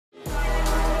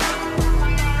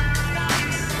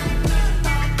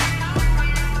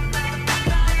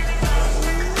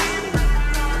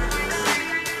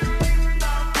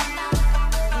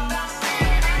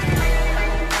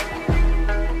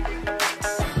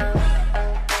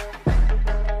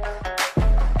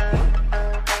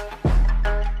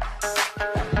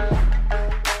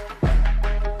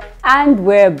And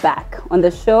we're back. On the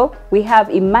show, we have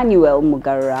Emmanuel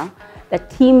Mugarura, the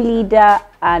team leader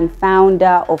and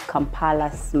founder of Kampala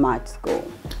Smart School.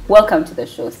 Welcome to the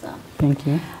show, sir. Thank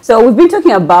you. So we've been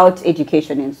talking about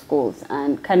education in schools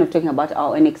and kind of talking about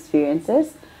our own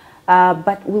experiences.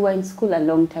 But we were in school a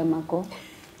long time ago,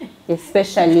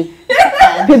 especially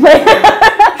people.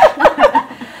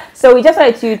 So we just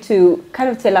wanted you to kind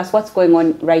of tell us what's going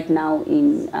on right now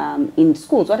in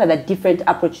schools. What are the different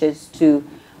approaches to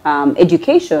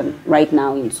education right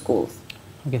now in schools?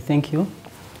 Okay, thank you.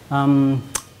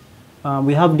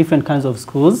 We have different kinds of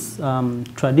schools,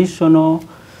 traditional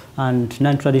and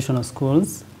non-traditional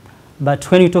schools. But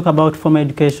when you talk about formal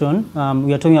education,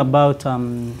 we are talking about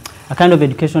a kind of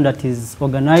education that is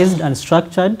organized and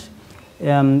structured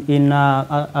in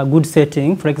a good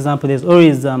setting. For example, there's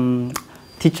always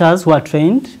teachers who are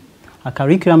trained, a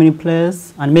curriculum in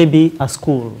place, and maybe a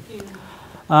school.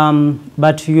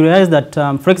 But you realize that,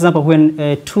 for example, when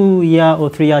a 2-year or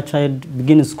 3-year child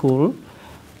begins school,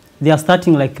 they are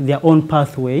starting like their own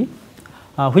pathway,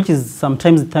 which is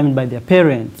sometimes determined by their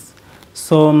parents.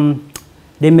 So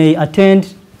they may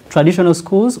attend traditional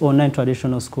schools or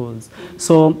non-traditional schools.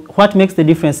 So what makes the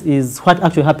difference is what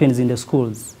actually happens in the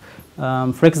schools.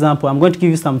 For example, I'm going to give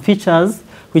you some features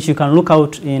which you can look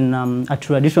out in a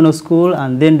traditional school,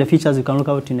 and then the features you can look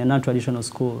out in a non-traditional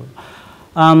school.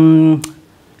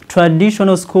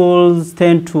 Traditional schools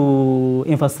tend to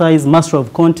emphasize mastery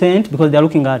of content because they're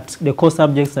looking at the core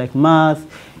subjects like math,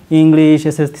 English,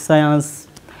 SST science.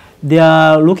 They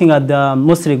are looking at the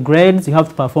mostly grades. You have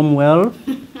to perform well.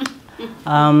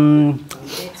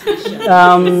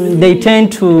 They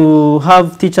tend to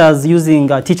have teachers using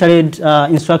teacher-led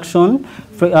instruction,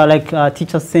 like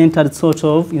teacher-centered sort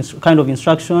of kind of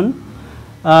instruction.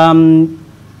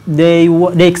 They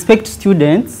expect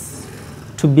students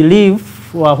to believe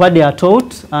what they are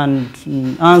taught and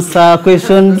answer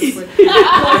questions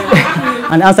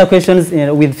and answer questions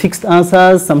with fixed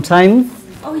answers sometimes.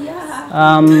 Oh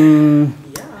yeah.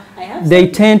 They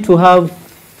tend to have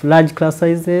large class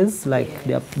sizes, like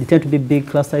they tend to be big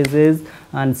class sizes,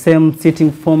 and same seating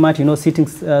format, you know,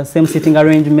 same seating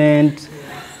arrangement.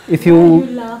 If you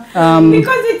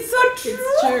because it's so true.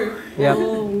 It's true. Yeah.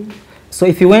 Oh. So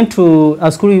if you went to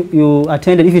a school you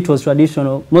attended, if it was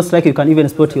traditional, most likely you can even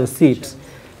spot your seat.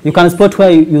 You can spot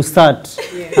where you start,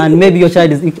 and maybe your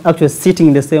child is actually sitting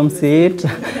in the same seat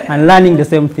and learning the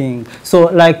same thing. So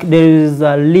like there is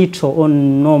a little or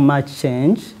no much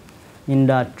change in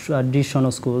the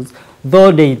traditional schools,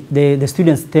 though the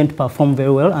students tend to perform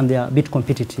very well and they are a bit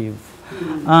competitive.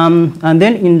 And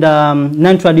then in the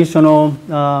non-traditional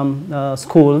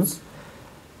schools,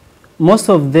 most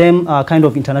of them are kind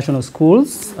of international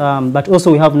schools, but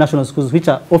also we have national schools which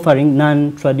are offering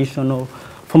non-traditional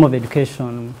form of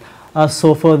education.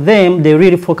 So for them, they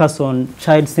really focus on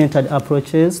child-centered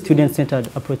approaches, student-centered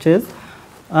approaches.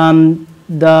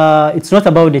 It's not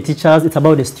about the teachers, it's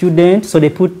about the student. So they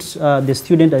put the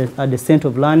student at the center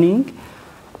of learning.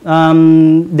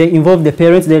 They involve the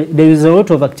parents. There is a lot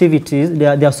of activities.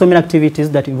 There are so many activities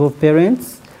that involve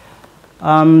parents.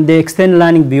 They extend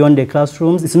learning beyond the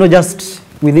classrooms. It's not just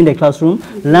within the classroom.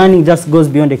 Learning just goes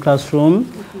beyond the classroom.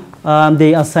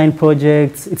 They assign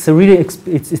projects. It's a really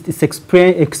it's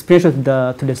experiential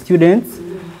to the students.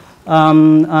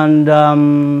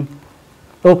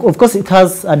 Of course, it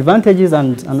has advantages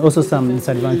and also some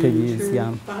disadvantages.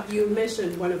 Yeah. You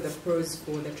mentioned one of the pros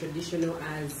for the traditional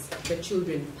as the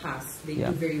children pass. They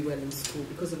do very well in school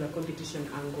because of the competition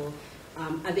angle.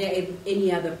 Are there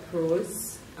any other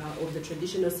pros of the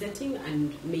traditional setting,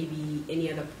 and maybe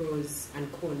any other pros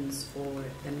and cons for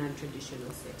the non-traditional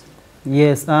setting?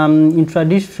 Yes. In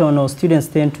traditional, students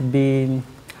tend to be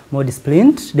more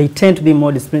disciplined. They tend to be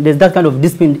more disciplined. There's that kind of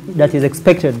discipline that is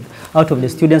expected out of the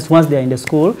students once they're in the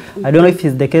school. I don't know if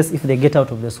it's the case if they get out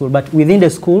of the school, but within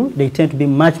the school, they tend to be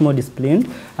much more disciplined,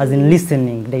 as in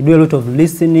listening. They do a lot of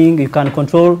listening. You can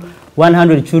control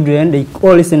 100 children. They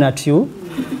all listen at you.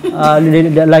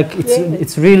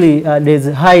 It's really, there's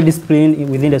high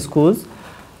discipline within the schools.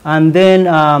 And then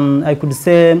I could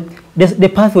say the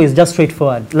pathway is just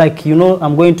straightforward. Like, you know,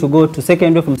 I'm going to go to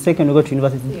secondary, from secondary go to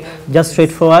university. Just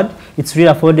straightforward. It's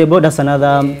really affordable. That's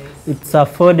another. It's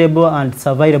affordable and it's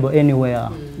available anywhere.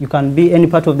 You can be any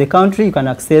part of the country. You can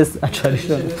access a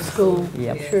traditional school.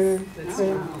 Yeah. Sure.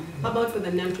 How about for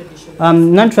the non-traditional?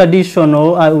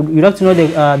 Non-traditional, you'd have to know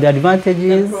the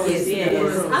advantages. The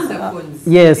pros, and the cons.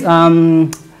 Yes.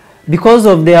 Because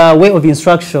of their way of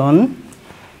instruction,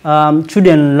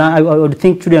 children learn, I would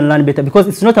think children learn better because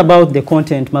it's not about the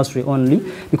content mastery only,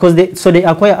 because they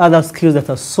acquire other skills that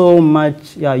are so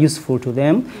much useful to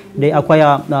them. They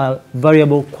acquire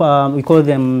variable, we call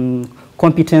them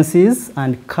competencies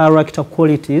and character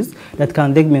qualities that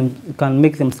can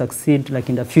make them succeed like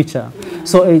in the future.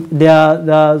 So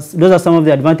those are some of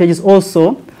the advantages.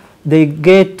 Also, they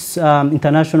get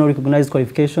international recognized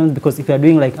qualifications, because if you are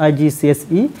doing like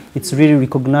IGCSE, it's really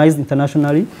recognized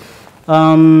internationally.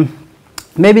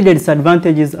 Maybe the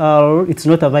disadvantages are it's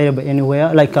not available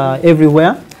anywhere, like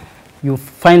everywhere. You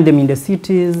find them in the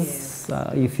cities.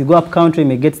 If you go up country, you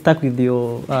may get stuck with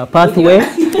your pathway.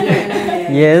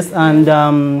 Yes, and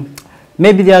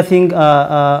maybe the other thing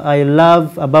I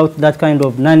love about that kind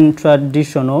of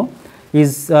non-traditional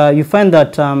is you find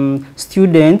that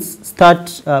students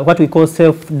start what we call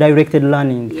self-directed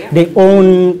learning. Yeah. They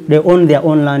own their own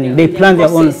learning. They plan their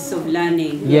own process of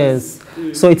learning. Yes.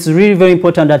 So it's really very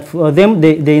important that for them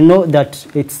they know that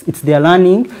it's their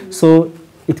learning. So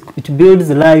it builds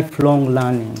lifelong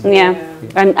learning. Yeah.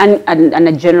 And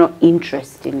a general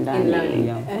interest in learning.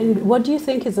 Yeah. And what do you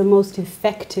think is the most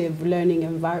effective learning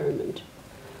environment?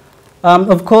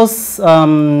 Of course,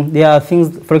 there are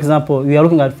things, for example, we are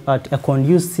looking at a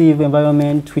conducive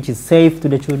environment which is safe to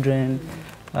the children.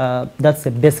 That's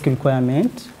a basic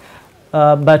requirement.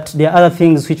 But there are other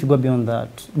things which go beyond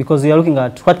that, because we are looking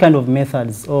at what kind of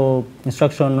methods or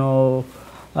instructional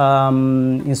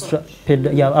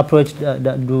approach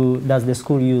does the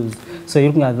school use. So you're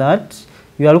looking at that.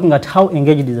 You are looking at how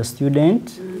engaged is the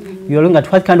student. You are looking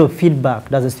at what kind of feedback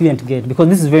does the student get, because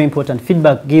this is very important.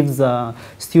 Feedback gives a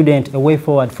student a way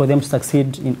forward for them to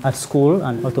succeed at school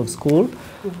and out of school.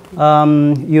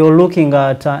 You're looking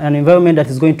at an environment that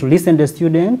is going to listen to the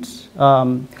student.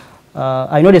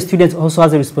 I know the student also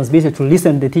has a responsibility to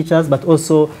listen to the teachers, but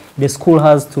also the school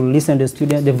has to listen to the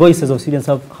student. The voices of students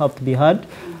have to be heard.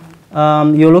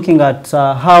 You're looking at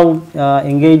how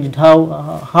engaged,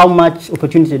 how much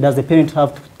opportunity does the parent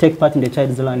have to take part in the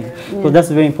child's learning. So that's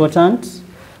very important.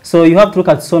 So you have to look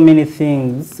at so many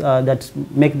things that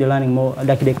make the learning more,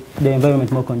 like the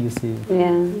environment more conducive.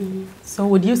 Yeah. So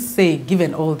would you say,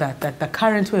 given all that the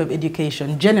current way of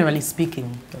education, generally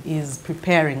speaking, is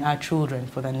preparing our children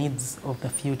for the needs of the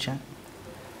future?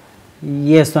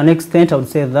 Yes, to an extent I would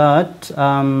say that.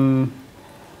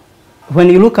 When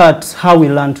you look at how we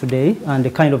learn today and the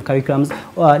kind of curriculums,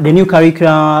 the new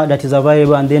curricula that is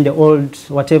available and then the old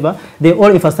whatever, they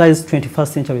all emphasize 21st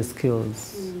century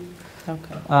skills.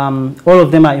 Okay. All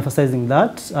of them are emphasizing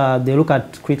that. They look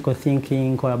at critical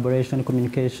thinking, collaboration,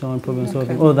 communication, problem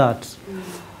solving, all that.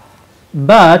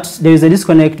 But there is a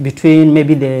disconnect between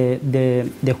maybe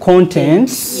the content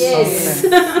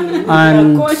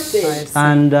and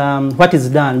what is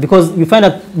done. Because you find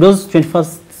that those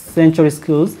 21st century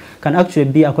skills can actually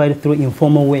be acquired through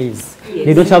informal ways. Yes.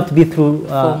 They don't have to be through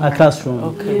a classroom.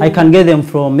 Okay. I can get them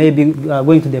from maybe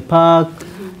going to the park,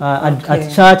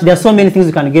 at church. There are so many things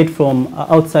you can get from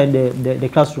outside the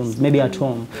classrooms, maybe at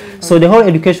home. So the whole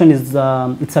education is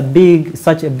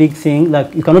such a big thing.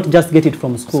 Like you cannot just get it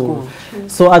from school.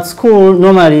 So at school,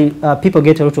 normally people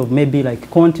get a lot of maybe like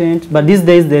content, but these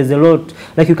days there's a lot.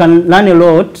 Like you can learn a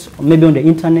lot maybe on the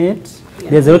internet.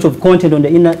 There's a lot of content on the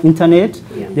internet.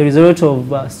 There is a lot of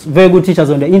very good teachers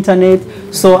on the internet.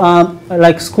 So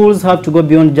like schools have to go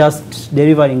beyond just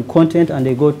delivering content, and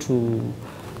they go to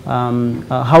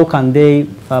how can they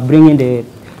bring in the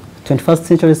 21st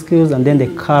century skills and then the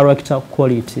character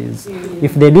qualities.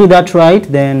 If they do that right,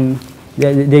 then the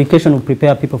education will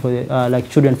prepare people for like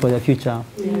children for the future.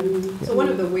 So one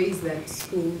of the ways that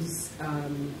schools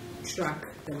track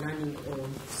the learning of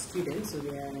students, so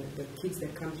the kids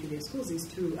that come through their schools, is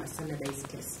through a standardized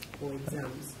test or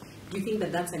exams. Do you think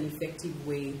that that's an effective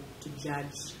way to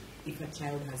judge if a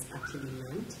child has actually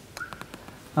learned?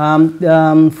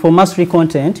 For mastery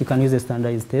content, you can use a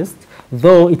standardized test,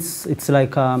 though it's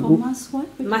like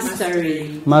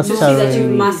mastery. That you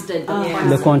mastered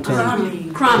the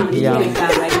content. Cram.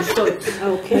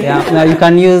 Now you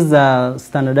can use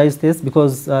standardized tests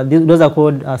because those are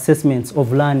called assessments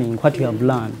of learning, what you have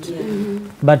learned.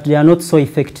 But they are not so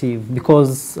effective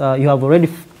because you have already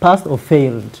passed or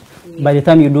failed. By the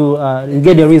time you do, you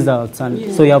get the results, and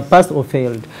so you have passed or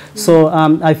failed. So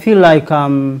I feel like,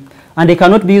 and they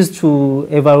cannot be used to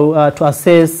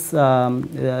assess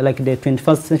like the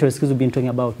 21st century skills we've been talking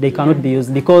about. They cannot be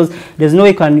used because there's no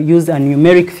way you can use a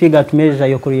numeric figure to measure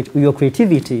your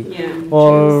creativity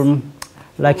or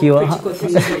like your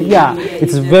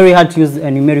it's very hard to use a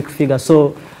numeric figure.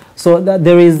 So that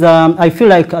there is I feel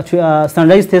like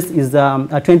standardized test is a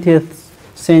 20th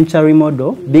century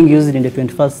model being used in the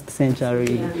 21st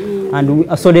century. Yeah.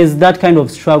 And so there's that kind of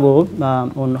struggle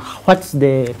on what's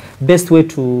the best way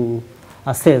to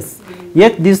assess.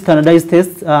 Yet these standardized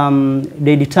tests,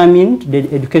 they determine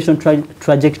the education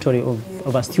trajectory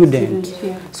of a student.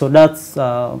 So that's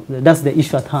the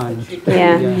issue at hand.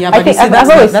 But you see,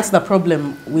 that's the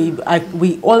problem.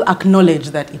 We all acknowledge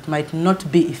that it might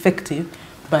not be effective,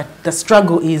 but the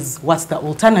struggle is what's the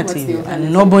alternative,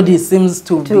 and nobody seems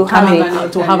to have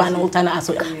an alternative.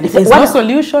 So if there's no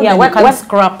solution, then you can't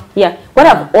scrap. What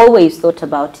I've always thought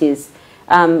about is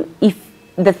if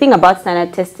the thing about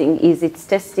standard testing is it's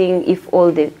testing if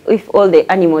all the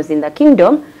animals in the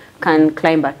kingdom can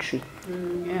climb a tree.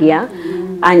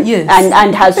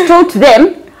 And has taught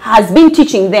them, has been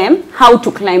teaching them how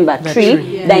to climb a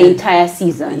tree the entire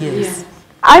season.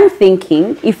 I'm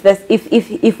thinking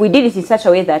if we did it in such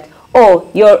a way that, oh,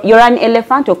 you're an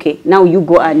elephant, okay, now you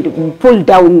go and pull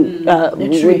down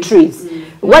trees.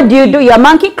 What do? You're a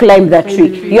monkey, climb that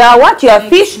tree. You are what? You're a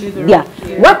fish?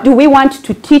 What do we want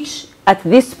to teach at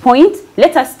this point?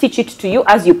 Let us teach it to you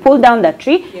as you pull down the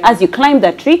tree, as you climb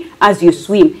the tree, as you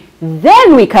swim.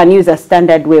 Then we can use a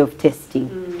standard way of testing.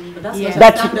 But that's not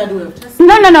a standard way of testing.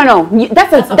 No.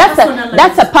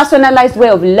 That's a personalized way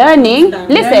of learning.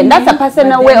 Listen, that's a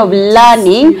personal way of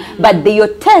learning, but the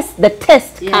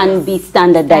test can be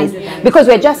standardized. Because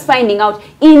we're just finding out,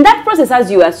 in that process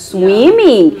as you are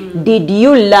swimming, did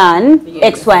you learn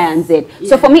X, Y, and Z?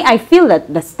 So for me, I feel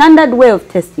that the standard way of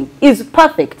testing is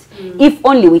perfect if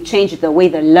only we change the way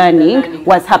the learning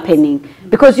was happening.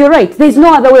 Because you're right, there's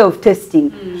no other way of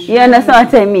testing. You understand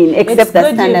what I mean? Except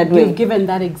the standard way. You've given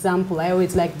that example. I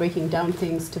always like breaking down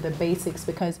things to the basics,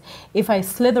 because if I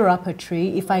slither up a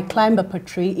tree, if I climb up a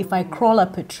tree, if I crawl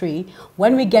up a tree,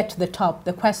 when we get to the top,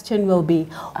 the question will be,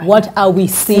 what are we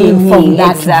seeing from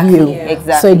that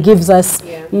view? So it gives us,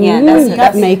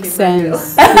 that makes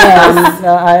sense.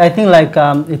 I think like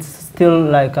it's still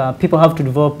like people have to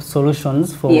develop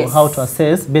solutions for how to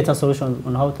assess, better solutions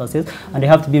on how to assess, and they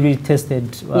have to be really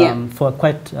tested for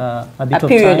quite a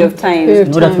period of time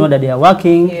in order to know that they are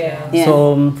working.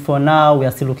 So for now, we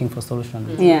are still looking for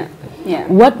solutions.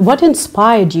 What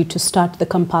inspired you to start the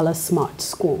Kampala Smart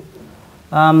School?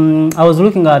 I was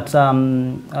looking at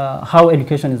how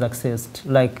education is accessed.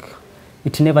 Like,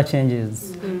 it never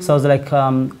changes. So I was like,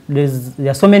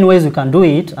 there are so many ways we can do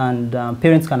it, and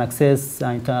parents can access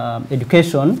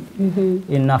education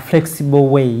in a flexible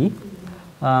way.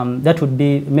 That would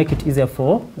make it easier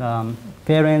for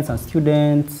parents and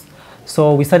students.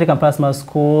 So we started Kampala Smart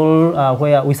School,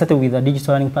 where we started with a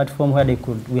digital learning platform where we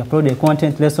upload the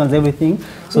content, lessons, everything,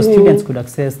 so students could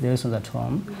access the lessons at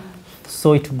home.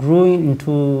 So it grew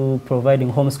into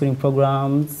providing homeschooling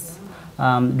programs,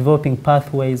 developing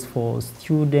pathways for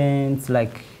students,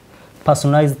 like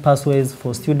personalized pathways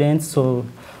for students. So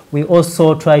we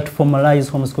also try to formalize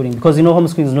homeschooling, because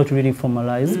homeschooling is not really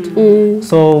formalized.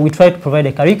 So we try to provide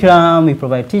a curriculum, we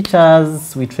provide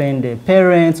teachers, we train the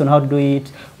parents on how to do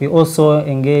it. We also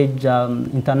engage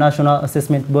international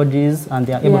assessment bodies, and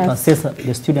they are able to assess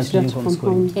the students doing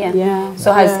homeschooling.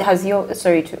 So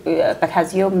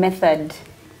has your method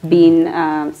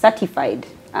been certified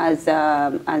as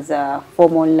a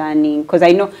formal learning? Because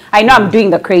I know I'm doing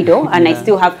the cradle, and I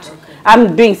still have to.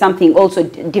 I'm doing something also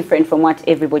different from what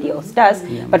everybody else does,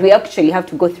 but we actually have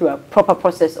to go through a proper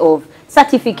process of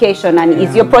certification. And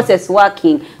is your process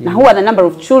working? Now, who are the number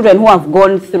of children who have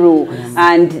gone through?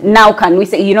 And now, can we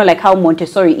say, like how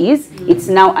Montessori is? It's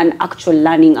now an actual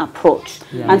learning approach.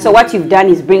 And so what you've done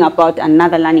is bring about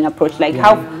another learning approach. Like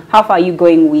how far are you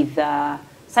going with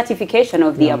certification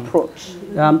of the approach?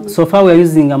 So far, we are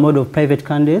using a model of private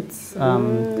candidates.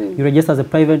 You register as a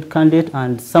private candidate,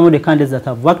 and some of the candidates that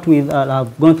have worked with,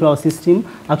 have gone through our system,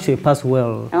 actually pass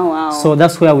well. Oh, wow. So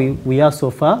that's where we are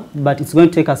so far, but it's going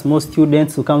to take us more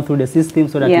students to come through the system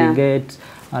so that we get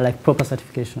like proper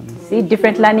certification. See,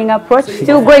 different learning approach,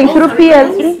 still going through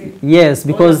PLC? Yes,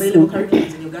 because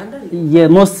curriculums in Uganda? Yeah,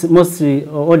 mostly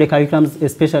all the curriculums,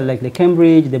 especially like the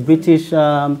Cambridge, the British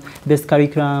based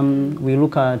curriculum. We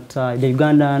look at the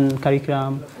Ugandan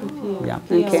curriculum.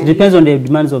 So it depends on the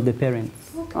demands of the parents.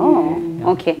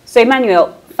 Okay. So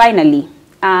Emmanuel, finally,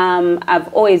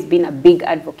 I've always been a big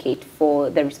advocate for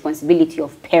the responsibility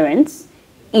of parents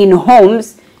in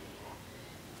homes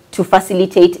to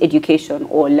facilitate education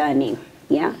or learning.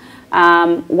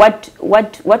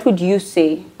 What would you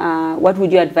say, what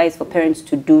would you advise for parents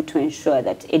to do to ensure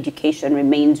that education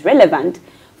remains relevant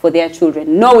for their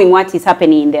children? Knowing what is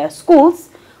happening in their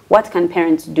schools, what can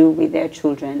parents do with their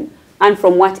children? And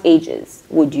from what ages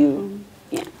would you?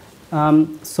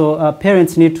 So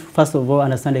parents need to, first of all,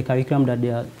 understand the curriculum that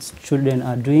their children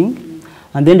are doing.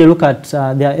 and then they look at,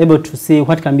 they are able to see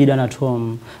what can be done at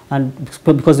home. And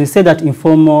because we say that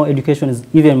informal education is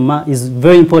is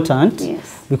very important,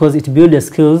 yes, because it builds the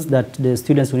skills that the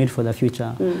students will need for the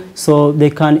future. So they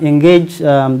can engage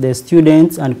the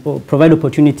students and provide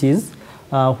opportunities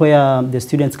where the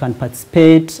students can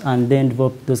participate and then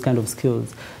develop those kind of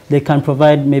skills. They can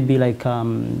provide maybe like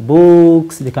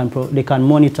books. They can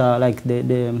monitor like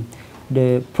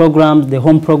the programs, the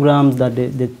home programs that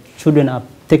the children are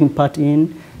taking part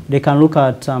in. They can look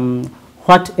at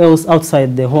what else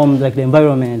outside the home, like the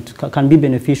environment, can be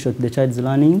beneficial to the child's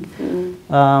learning.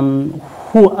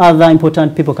 Who other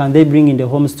important people can they bring in the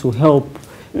homes to help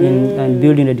in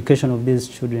building the education of these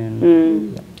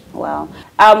children? Yeah. Wow.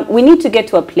 We need to get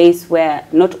to a place where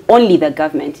not only the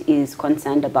government is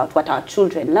concerned about what our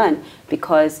children learn,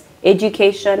 because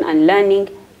education and learning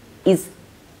is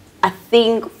a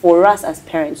thing for us as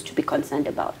parents to be concerned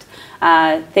about.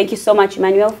 Thank you so much,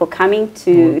 Emmanuel, for coming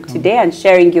today and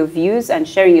sharing your views and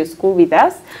sharing your school with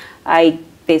us.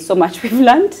 There's so much we've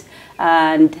learned,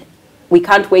 and we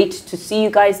can't wait to see you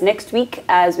guys next week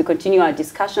as we continue our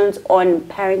discussions on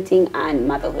parenting and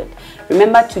motherhood.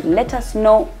 Remember to let us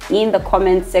know in the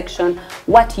comment section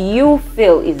what you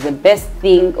feel is the best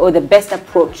thing or the best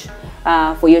approach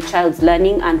for your child's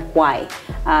learning and why.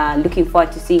 Looking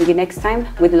forward to seeing you next time.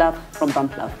 With love from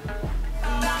Bump Love.